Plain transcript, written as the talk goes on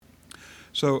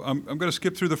So I'm going to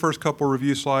skip through the first couple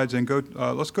review slides and go.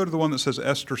 Let's go to the one that says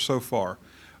Esther so far.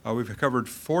 We've covered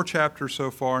 4 chapters so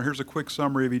far, and here's a quick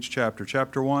summary of each chapter.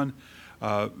 Chapter 1,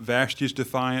 Vashti's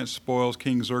defiance spoils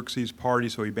King Xerxes' party,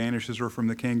 so he banishes her from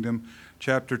the kingdom.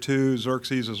 Chapter 2,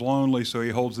 Xerxes is lonely, so he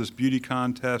holds this beauty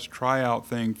contest, tryout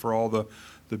thing for all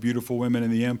the beautiful women in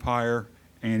the empire,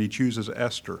 and he chooses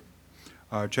Esther.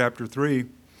 Chapter 3,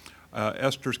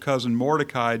 Esther's cousin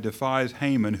Mordecai defies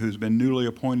Haman, who's been newly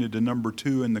appointed to number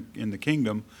 2 in the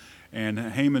kingdom, and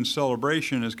Haman's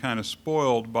celebration is kind of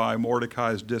spoiled by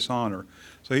Mordecai's dishonor.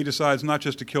 So he decides not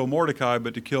just to kill Mordecai,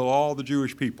 but to kill all the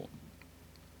Jewish people.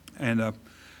 And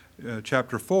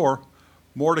chapter 4,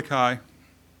 Mordecai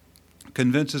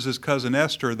convinces his cousin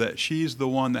Esther that she's the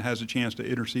one that has a chance to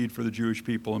intercede for the Jewish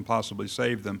people and possibly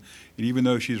save them. And even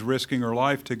though she's risking her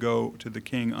life to go to the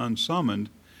king unsummoned,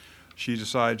 she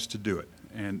decides to do it.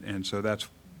 And so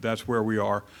that's where we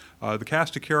are. The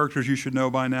cast of characters you should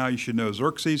know by now. You should know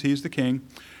Xerxes, he's the king.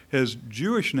 His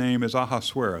Jewish name is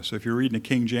Ahasuerus. So if you're reading a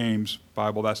King James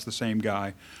Bible, that's the same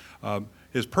guy.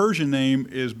 His Persian name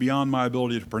is beyond my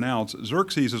ability to pronounce.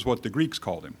 Xerxes is what the Greeks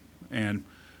called him. And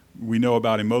we know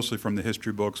about him mostly from the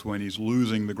history books when he's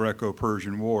losing the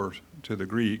Greco-Persian War to the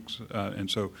Greeks. And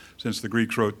so since the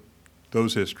Greeks wrote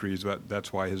those histories,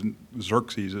 that's why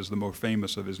Xerxes is the most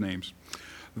famous of his names.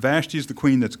 Vashti is the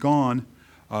queen that's gone.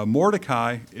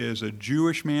 Mordecai is a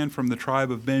Jewish man from the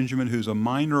tribe of Benjamin who's a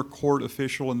minor court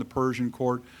official in the Persian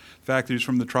court. The fact that he's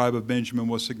from the tribe of Benjamin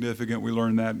was significant. We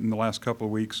learned that in the last couple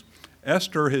of weeks.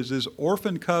 Esther is his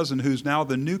orphan cousin who's now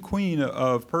the new queen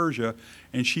of Persia,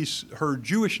 and her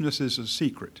Jewishness is a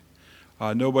secret.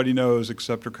 Nobody knows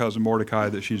except her cousin Mordecai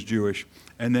that she's Jewish.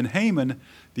 And then Haman,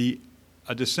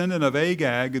 a descendant of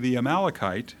Agag, the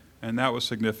Amalekite, and that was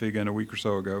significant a week or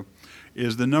so ago,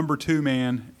 is the number 2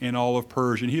 man in all of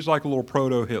Persia. And he's like a little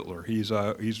proto-Hitler. He's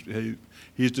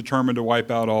determined to wipe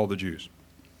out all the Jews.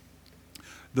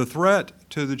 The threat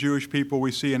to the Jewish people we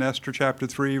see in Esther chapter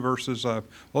 3 verses,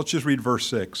 let's just read verse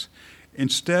 6.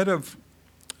 Instead of,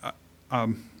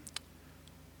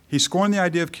 he scorned the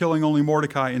idea of killing only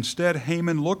Mordecai. Instead,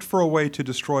 Haman looked for a way to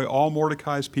destroy all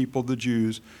Mordecai's people, the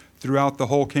Jews, throughout the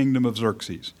whole kingdom of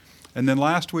Xerxes. And then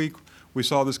last week, we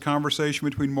saw this conversation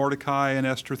between Mordecai and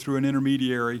Esther through an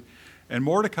intermediary. And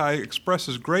Mordecai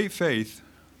expresses great faith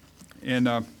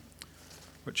in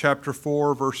chapter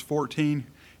 4, verse 14.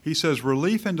 He says,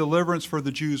 relief and deliverance for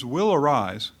the Jews will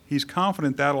arise. He's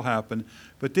confident that'll happen.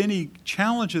 But then he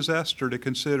challenges Esther to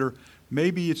consider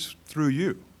maybe it's through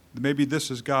you. Maybe this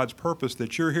is God's purpose,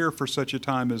 that you're here for such a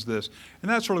time as this.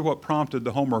 And that's really what prompted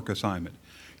the homework assignment.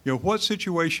 What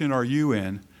situation are you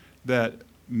in that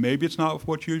maybe it's not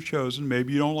what you've chosen,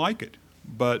 maybe you don't like it,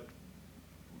 but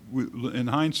in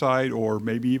hindsight, or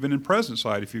maybe even in present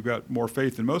sight, if you've got more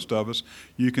faith than most of us,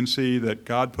 you can see that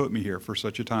God put me here for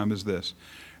such a time as this.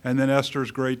 And then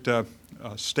Esther's great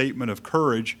statement of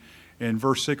courage. In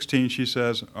verse 16, she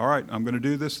says, all right, I'm going to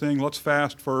do this thing. Let's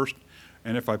fast first.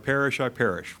 And if I perish, I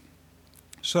perish.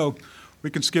 So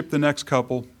we can skip the next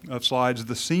couple of slides.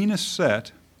 The scene is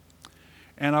set.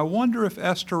 And I wonder if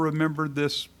Esther remembered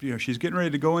this. She's getting ready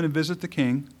to go in and visit the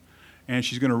king. And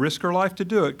she's going to risk her life to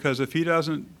do it, because if he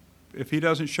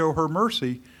doesn't show her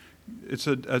mercy, it's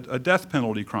a death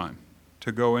penalty crime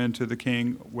to go into the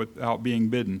king without being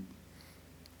bidden.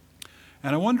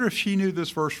 And I wonder if she knew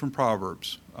this verse from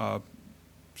Proverbs.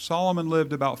 Solomon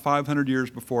lived about 500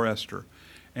 years before Esther.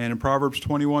 And in Proverbs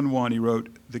 21:1, he wrote,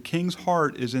 the king's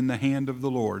heart is in the hand of the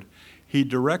Lord. He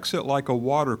directs it like a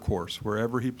watercourse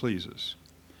wherever he pleases.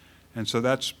 And so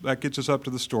that gets us up to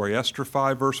the story. Esther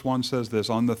 5, verse 1 says this,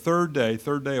 on the third day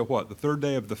of what? The third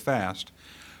day of the fast,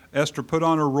 Esther put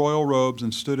on her royal robes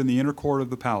and stood in the inner court of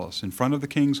the palace, in front of the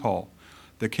king's hall.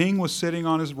 The king was sitting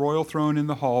on his royal throne in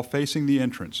the hall, facing the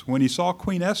entrance. When he saw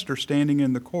Queen Esther standing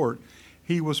in the court,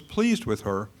 he was pleased with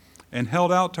her and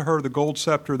held out to her the gold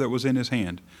scepter that was in his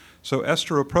hand. So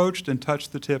Esther approached and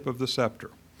touched the tip of the scepter.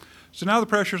 So now the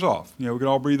pressure's off. We can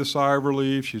all breathe a sigh of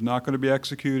relief. She's not going to be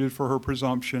executed for her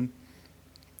presumption.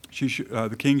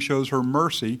 The king shows her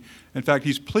mercy. In fact,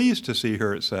 he's pleased to see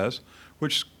her, it says,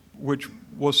 which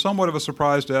was somewhat of a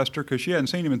surprise to Esther, because she hadn't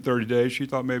seen him in 30 days. She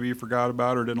thought maybe he forgot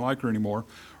about her, didn't like her anymore,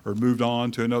 or moved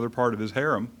on to another part of his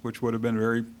harem, which would have been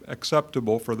very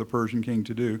acceptable for the Persian king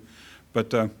to do.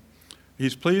 But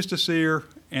he's pleased to see her,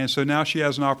 and so now she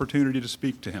has an opportunity to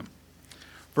speak to him.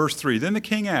 Verse 3, then the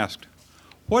king asked,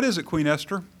 what is it, Queen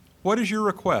Esther? What is your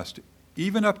request?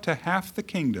 Even up to half the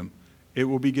kingdom, it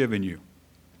will be given you.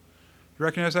 You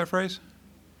recognize that phrase?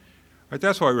 Right,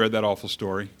 that's why we read that awful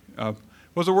story.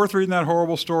 Was it worth reading that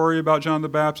horrible story about John the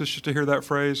Baptist just to hear that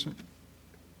phrase?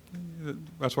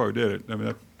 That's why we did it. I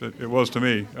mean, it was to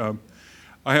me.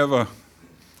 I have a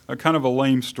kind of a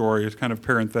lame story. It's kind of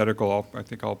parenthetical. I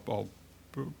think I'll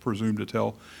presume to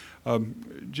tell.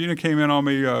 Gina came in on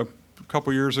me a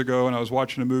couple years ago, and I was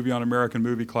watching a movie on American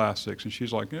Movie Classics, and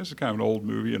she's like, "This is kind of an old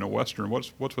movie and a Western.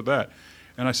 What's with that?"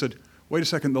 And I said, "Wait a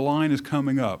second, the line is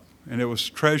coming up." And it was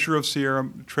Treasure of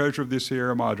the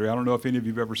Sierra Madre. I don't know if any of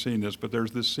you have ever seen this, but there's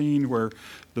this scene where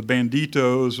the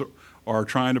banditos are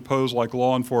trying to pose like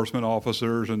law enforcement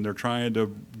officers, and they're trying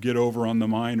to get over on the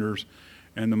miners,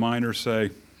 and the miners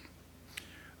say,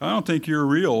 "I don't think you're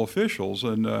real officials,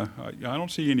 and I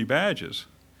don't see any badges."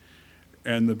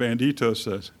 And the bandito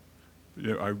says,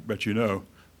 "I bet you know,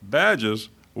 badges?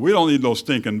 We don't need no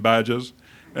stinking badges."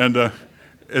 And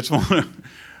it's one.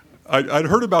 I'd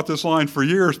heard about this line for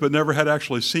years, but never had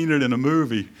actually seen it in a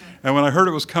movie. And when I heard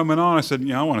it was coming on, I said,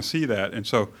 I want to see that. And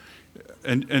so,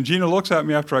 and Gina looks at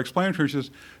me after I explained to her. She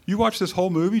says, "You watched this whole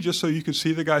movie just so you could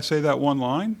see the guy say that one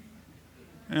line?"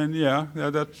 And yeah,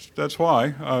 that's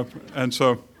why. And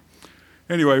so,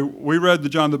 anyway, we read the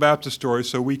John the Baptist story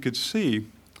so we could see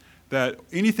that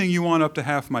anything you want up to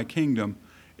half my kingdom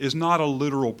is not a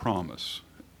literal promise.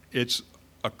 It's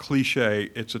a cliche,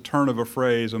 it's a turn of a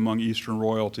phrase among Eastern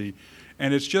royalty,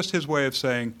 and it's just his way of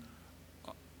saying,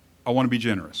 "I want to be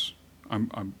generous. I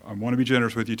want to be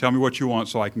generous with you. Tell me what you want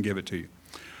so I can give it to you."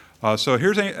 So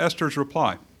here's Esther's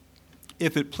reply.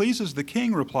 "If it pleases the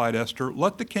king," replied Esther,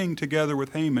 "let the king together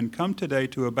with Haman come today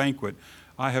to a banquet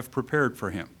I have prepared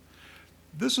for him."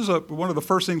 This is one of the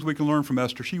first things we can learn from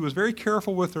Esther. She was very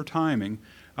careful with her timing.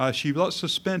 She let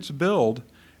suspense build.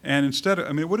 And instead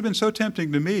of, it would have been so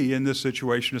tempting to me in this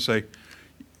situation to say,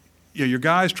 "Your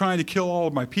guy's trying to kill all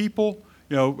of my people,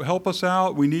 help us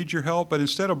out, we need your help." But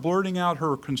instead of blurting out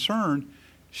her concern,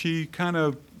 she kind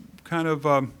of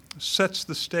sets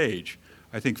the stage.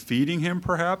 I think feeding him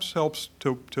perhaps helps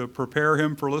to prepare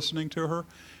him for listening to her,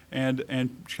 and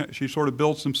she sort of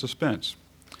builds some suspense.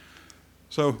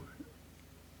 So,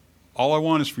 "All I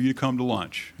want is for you to come to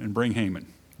lunch and bring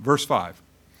Haman." Verse 5.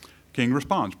 King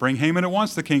responds, "Bring Haman at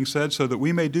once," the king said, "so that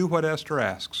we may do what Esther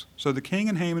asks." So the king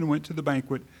and Haman went to the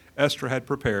banquet Esther had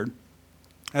prepared.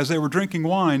 As they were drinking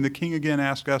wine, the king again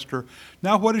asked Esther,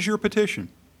 "Now what is your petition?"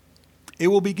 "It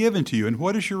will be given to you. And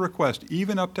what is your request?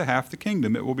 Even up to half the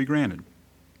kingdom it will be granted."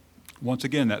 Once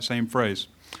again, that same phrase.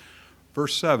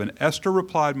 Verse 7, Esther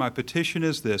replied, "My petition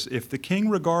is this: if the king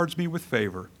regards me with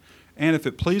favor, and if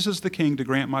it pleases the king to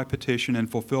grant my petition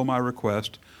and fulfill my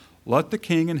request, let the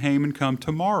king and Haman come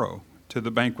tomorrow to the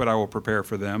banquet I will prepare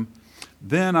for them.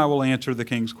 Then I will answer the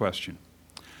king's question."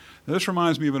 Now, this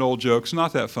reminds me of an old joke. It's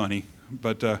not that funny,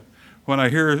 but when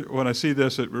I see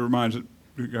this, I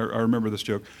remember this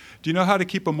joke. Do you know how to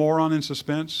keep a moron in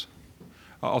suspense?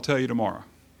 I'll tell you tomorrow.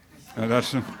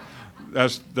 That's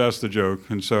the joke.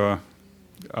 And so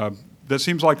that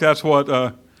seems like that's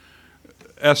what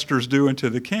Esther's doing to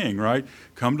the king, right?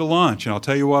 "Come to lunch, and I'll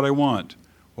tell you what I want."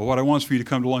 "Well, what I want is for you to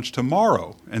come to lunch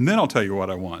tomorrow, and then I'll tell you what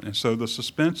I want." And so the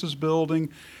suspense is building.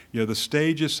 The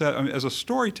stage is set. As a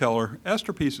storyteller,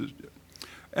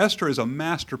 Esther is a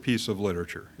masterpiece of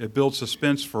literature. It builds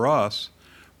suspense for us,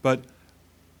 but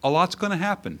a lot's going to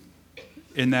happen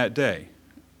in that day.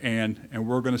 And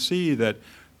we're going to see that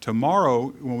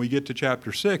tomorrow, when we get to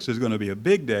chapter 6, is going to be a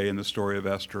big day in the story of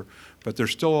Esther, but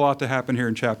there's still a lot to happen here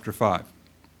in chapter 5.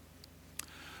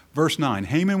 Verse 9,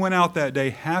 Haman went out that day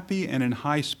happy and in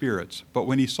high spirits, but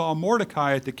when he saw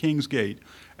Mordecai at the king's gate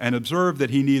and observed that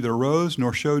he neither rose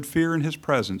nor showed fear in his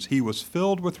presence, he was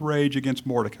filled with rage against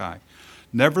Mordecai.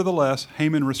 Nevertheless,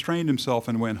 Haman restrained himself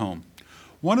and went home.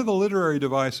 One of the literary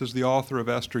devices the author of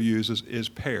Esther uses is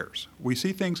pairs. We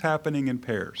see things happening in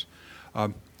pairs.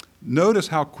 Notice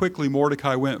how quickly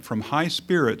Mordecai went from high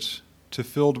spirits to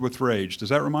filled with rage. Does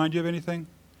that remind you of anything?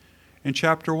 In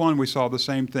chapter 1, we saw the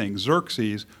same thing.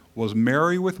 Xerxes was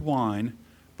merry with wine,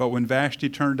 but when Vashti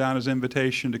turned down his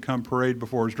invitation to come parade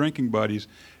before his drinking buddies,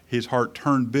 his heart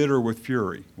turned bitter with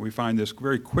fury. We find this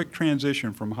very quick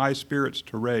transition from high spirits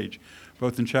to rage,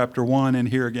 both in chapter 1 and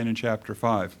here again in chapter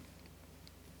 5.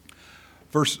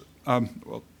 I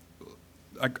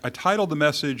titled the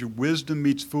message, Wisdom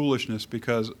Meets Foolishness,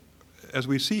 because as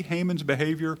we see Haman's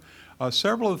behavior,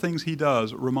 several of the things he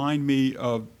does remind me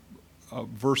of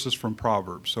verses from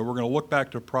Proverbs. So we're going to look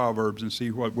back to Proverbs and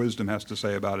see what wisdom has to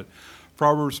say about it.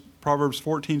 Proverbs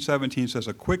 14:17 says,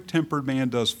 "A quick-tempered man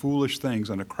does foolish things,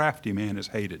 and a crafty man is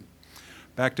hated."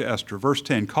 Back to Esther. Verse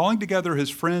 10, calling together his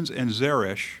friends and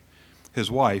Zeresh,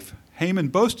 his wife, Haman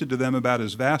boasted to them about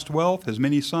his vast wealth, his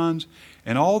many sons,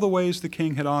 and all the ways the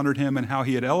king had honored him and how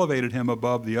he had elevated him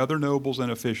above the other nobles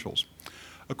and officials.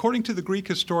 According to the Greek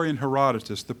historian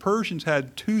Herodotus, the Persians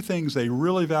had two things they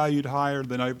really valued higher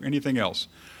than anything else.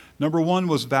 Number one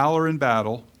was valor in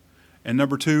battle, and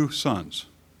number two, sons.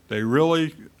 They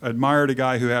really admired a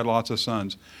guy who had lots of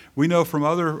sons. We know from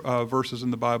other verses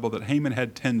in the Bible that Haman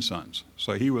had 10 sons,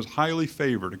 so he was highly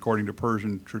favored according to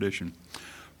Persian tradition.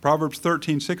 Proverbs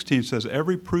 13:16 says,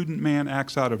 "Every prudent man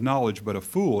acts out of knowledge, but a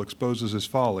fool exposes his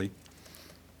folly."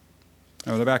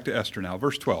 Now, back to Esther now,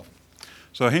 verse 12.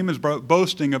 So Haman's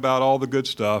boasting about all the good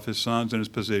stuff, his sons and his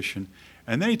position,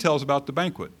 and then he tells about the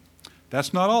banquet.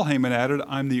 That's not all, Haman added.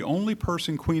 I'm the only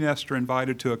person Queen Esther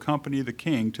invited to accompany the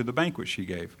king to the banquet she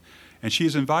gave. And she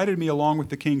has invited me along with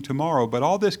the king tomorrow, but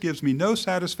all this gives me no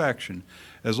satisfaction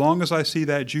as long as I see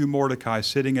that Jew Mordecai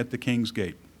sitting at the king's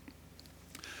gate.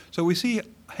 So we see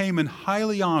Haman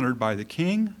highly honored by the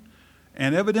king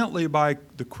and evidently by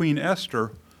the Queen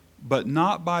Esther, but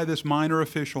not by this minor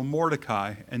official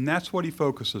Mordecai, and that's what he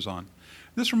focuses on.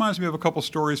 This reminds me of a couple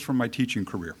stories from my teaching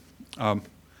career.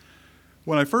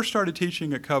 When I first started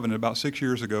teaching at Covenant about 6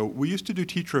 years ago, we used to do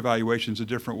teacher evaluations a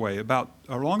different way.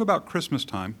 Along about Christmas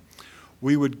time,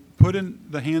 we would put in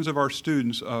the hands of our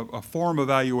students a form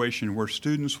evaluation where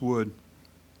students would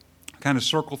kind of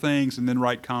circle things and then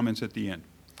write comments at the end.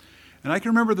 And I can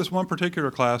remember this one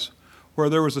particular class where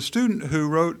there was a student who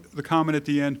wrote the comment at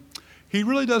the end, "He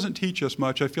really doesn't teach us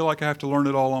much. I feel like I have to learn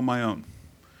it all on my own."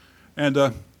 And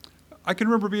I can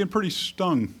remember being pretty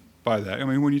stung by that. I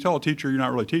mean, when you tell a teacher you're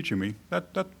not really teaching me,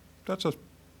 that's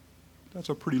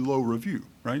a pretty low review,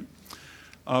 right?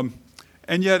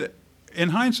 And yet, in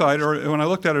hindsight, or when I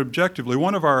looked at it objectively,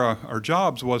 one of our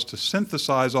jobs was to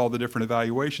synthesize all the different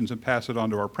evaluations and pass it on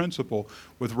to our principal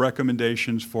with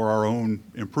recommendations for our own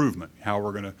improvement, how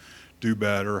we're going to do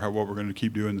better, what we're going to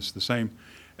keep doing this the same.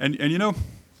 And you know,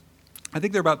 I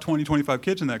think there are about 20, 25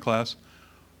 kids in that class.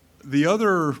 The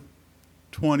other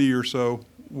 20 or so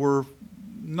were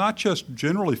not just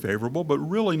generally favorable, but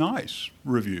really nice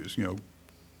reviews, you know,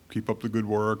 keep up the good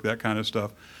work, that kind of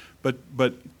stuff. But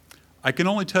I can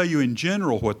only tell you in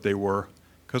general what they were,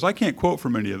 because I can't quote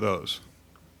from any of those.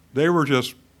 They were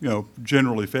just, you know,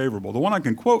 generally favorable. The one I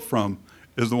can quote from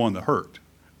is the one that hurt,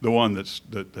 the one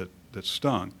that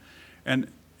stung. And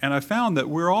I found that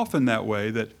we're often that way,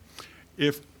 that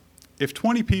if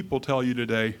 20 people tell you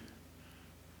today,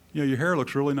 you know, your hair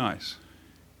looks really nice,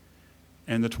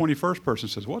 and the 21st person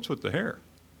says, "What's with the hair?"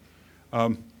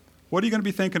 What are you going to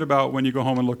be thinking about when you go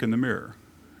home and look in the mirror?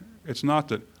 It's not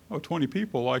that, 20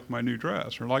 people like my new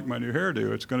dress or like my new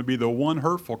hairdo. It's going to be the one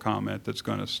hurtful comment that's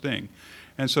going to sting.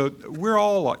 And so we're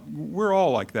all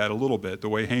like that a little bit, the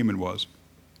way Haman was.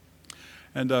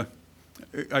 And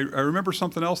I remember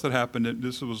something else that happened.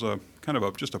 This was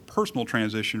just a personal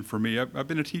transition for me. I've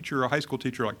been a high school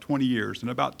teacher, like 20 years, and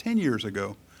about 10 years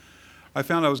ago, I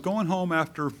found I was going home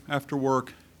after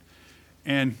work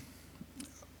and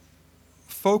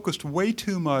focused way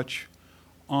too much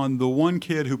on the one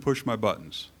kid who pushed my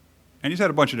buttons. And he's had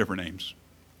a bunch of different names,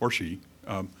 or she.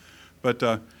 But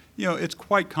you know, it's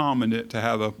quite common to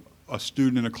have a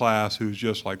student in a class who's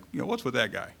just like, you know, what's with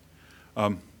that guy?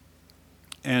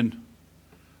 And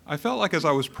I felt like as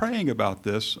I was praying about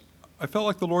this, I felt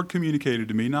like the Lord communicated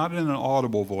to me, not in an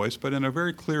audible voice, but in a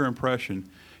very clear impression.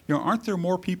 You know, aren't there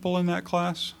more people in that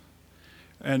class?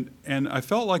 And I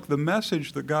felt like the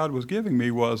message that God was giving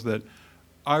me was that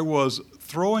I was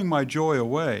throwing my joy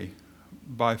away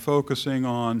by focusing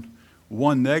on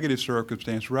one negative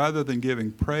circumstance rather than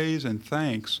giving praise and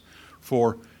thanks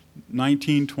for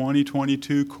 19, 20,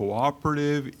 22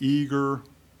 cooperative, eager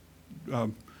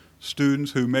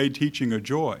students who made teaching a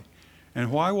joy. And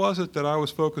why was it that I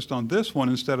was focused on this one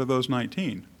instead of those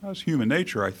 19? That was human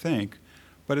nature, I think,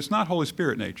 but it's not Holy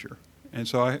Spirit nature. And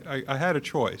so I had a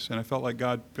choice, and I felt like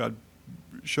God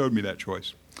showed me that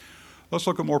choice. Let's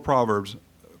look at more Proverbs.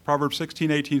 Proverbs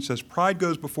 16:18 says, "Pride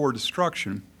goes before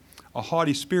destruction, a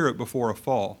haughty spirit before a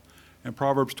fall." And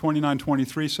Proverbs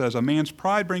 29:23 says, "A man's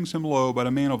pride brings him low, but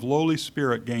a man of lowly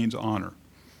spirit gains honor."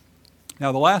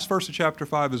 Now, the last verse of chapter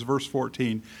 5 is verse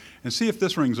 14, and see if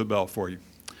this rings a bell for you.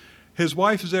 His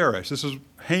wife Zeresh, this is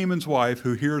Haman's wife,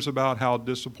 who hears about how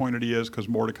disappointed he is because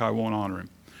Mordecai won't honor him.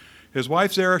 His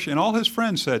wife Zeresh and all his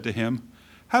friends said to him,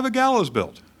 "Have a gallows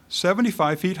built,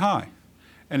 75 feet high,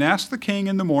 and ask the king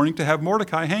in the morning to have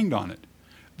Mordecai hanged on it.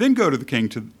 Then go with the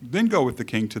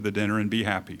king to the dinner and be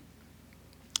happy."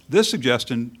 This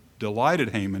suggestion delighted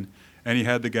Haman, and he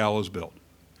had the gallows built.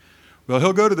 Well,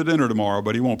 he'll go to the dinner tomorrow,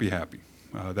 but he won't be happy.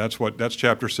 That's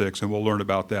chapter 6, and we'll learn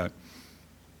about that.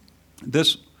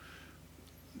 This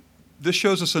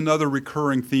shows us another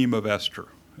recurring theme of Esther,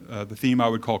 the theme I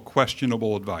would call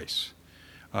questionable advice.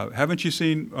 Haven't you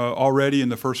seen already in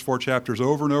the first 4 chapters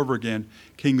over and over again,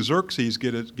 King Xerxes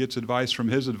gets advice from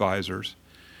his advisors.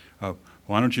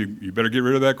 Why don't you better get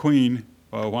rid of that queen.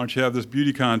 Why don't you have this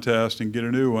beauty contest and get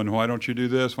a new one? Why don't you do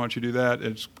this? Why don't you do that?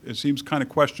 It seems kind of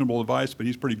questionable advice, but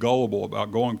he's pretty gullible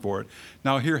about going for it.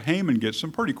 Now here Haman gets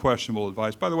some pretty questionable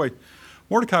advice. By the way,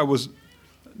 Mordecai was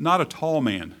not a tall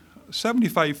man.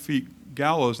 75 feet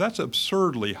gallows, that's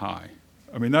absurdly high.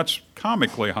 I mean, that's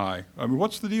comically high. I mean,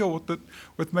 what's the deal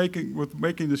with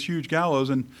making this huge gallows?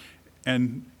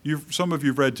 And some of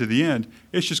you've read to the end.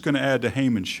 It's just going to add to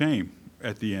Haman's shame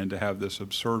at the end to have this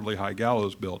absurdly high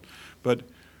gallows built. But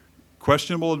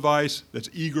questionable advice that's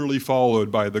eagerly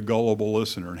followed by the gullible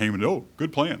listener. And Haman, oh,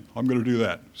 good plan. I'm going to do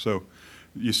that. So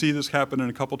you see this happening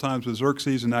a couple times with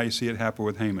Xerxes, and now you see it happen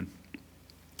with Haman.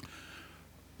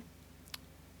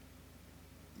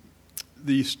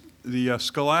 The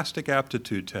Scholastic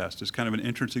Aptitude Test is kind of an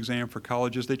entrance exam for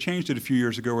colleges. They changed it a few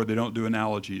years ago where they don't do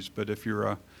analogies, but if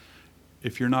you're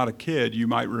not a kid, you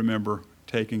might remember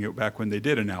taking it back when they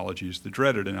did analogies, the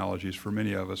dreaded analogies for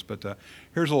many of us. But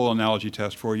here's a little analogy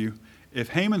test for you. If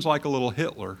Haman's like a little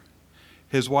Hitler,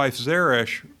 his wife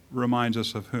Zeresh reminds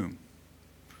us of whom?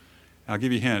 I'll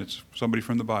give you a hint. It's somebody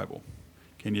from the Bible.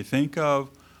 Can you think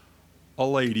of a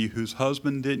lady whose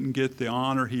husband didn't get the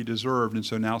honor he deserved, and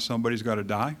so now somebody's got to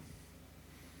die?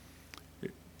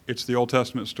 It's the Old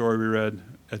Testament story we read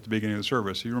at the beginning of the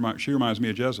service. She reminds me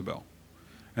of Jezebel.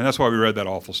 And that's why we read that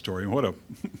awful story. And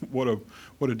what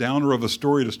a downer of a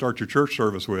story to start your church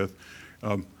service with.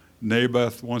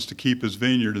 Naboth wants to keep his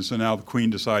vineyard, and so now the queen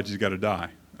decides he's got to die.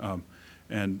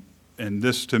 And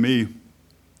this, to me,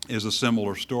 is a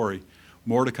similar story.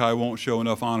 Mordecai won't show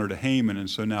enough honor to Haman, and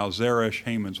so now Zeresh,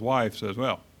 Haman's wife, says,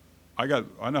 well, I know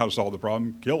how to solve the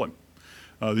problem. Kill him.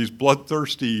 These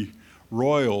bloodthirsty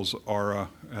royals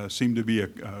seem to be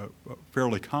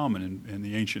fairly common in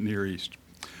the ancient Near East.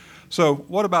 So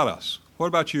what about us? What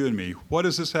about you and me? What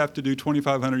does this have to do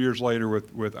 2,500 years later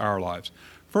with our lives?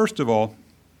 First of all,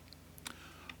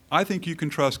 I think you can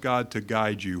trust God to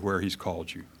guide you where he's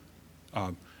called you.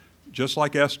 Just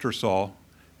like Esther saw,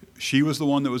 she was the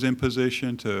one that was in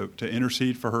position to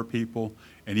intercede for her people,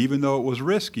 and even though it was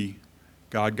risky,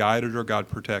 God guided her, God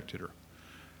protected her.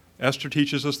 Esther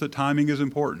teaches us that timing is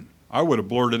important. I would have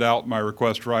blurted out my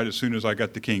request right as soon as I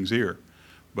got the king's ear,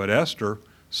 but Esther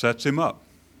sets him up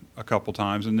a couple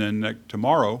times, and then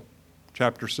tomorrow,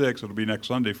 chapter 6, it'll be next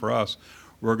Sunday for us,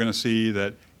 we're going to see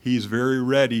that he's very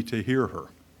ready to hear her.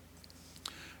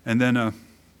 And then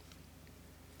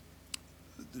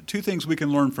 2 things we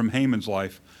can learn from Haman's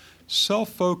life.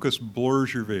 Self-focus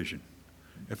blurs your vision.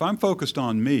 If I'm focused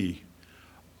on me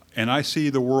and I see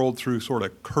the world through sort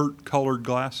of colored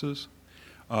glasses,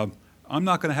 I'm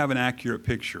not going to have an accurate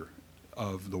picture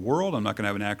of the world. I'm not going to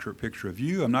have an accurate picture of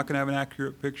you. I'm not going to have an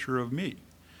accurate picture of me.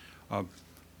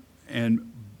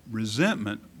 And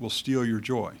resentment will steal your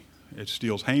joy. It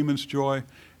steals Haman's joy,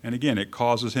 and again, it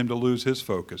causes him to lose his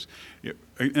focus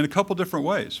in a couple different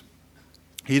ways.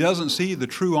 He doesn't see the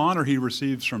true honor he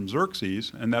receives from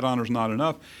Xerxes, and that honor's not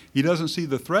enough. He doesn't see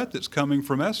the threat that's coming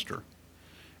from Esther.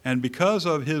 And because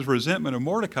of his resentment of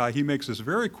Mordecai, he makes this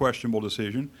very questionable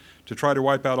decision to try to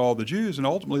wipe out all the Jews, and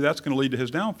ultimately that's going to lead to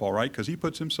his downfall, right? Because he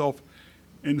puts himself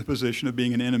in the position of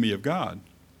being an enemy of God.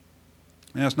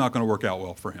 And that's not going to work out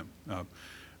well for him.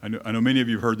 I know many of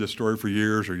you have heard this story for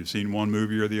years, or you've seen one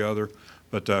movie or the other,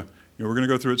 but we're going to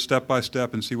go through it step by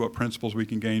step and see what principles we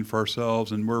can gain for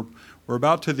ourselves. And we're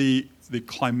about to the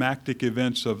climactic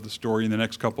events of the story in the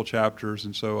next couple chapters,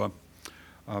 and so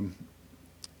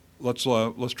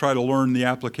let's try to learn the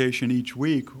application each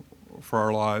week for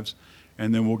our lives,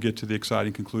 and then we'll get to the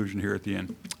exciting conclusion here at the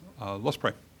end. Let's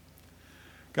pray.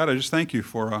 God, I just thank you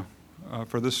for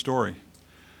this story.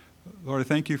 Lord, I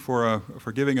thank you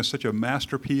for giving us such a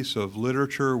masterpiece of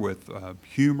literature with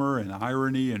humor and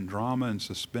irony and drama and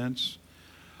suspense.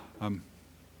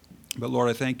 But Lord,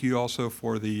 I thank you also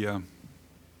for the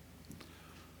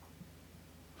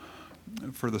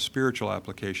spiritual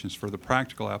applications, for the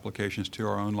practical applications to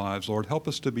our own lives. Lord, help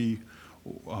us to be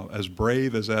as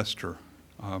brave as Esther.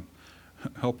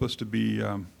 Help us to be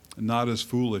not as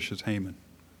foolish as Haman,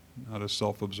 not as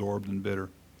self-absorbed and bitter.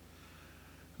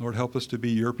 Lord, help us to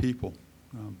be your people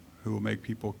who will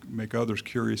make others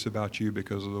curious about you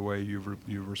because of the way you've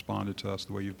responded to us,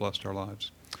 the way you've blessed our lives.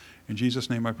 In Jesus'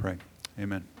 name I pray.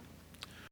 Amen.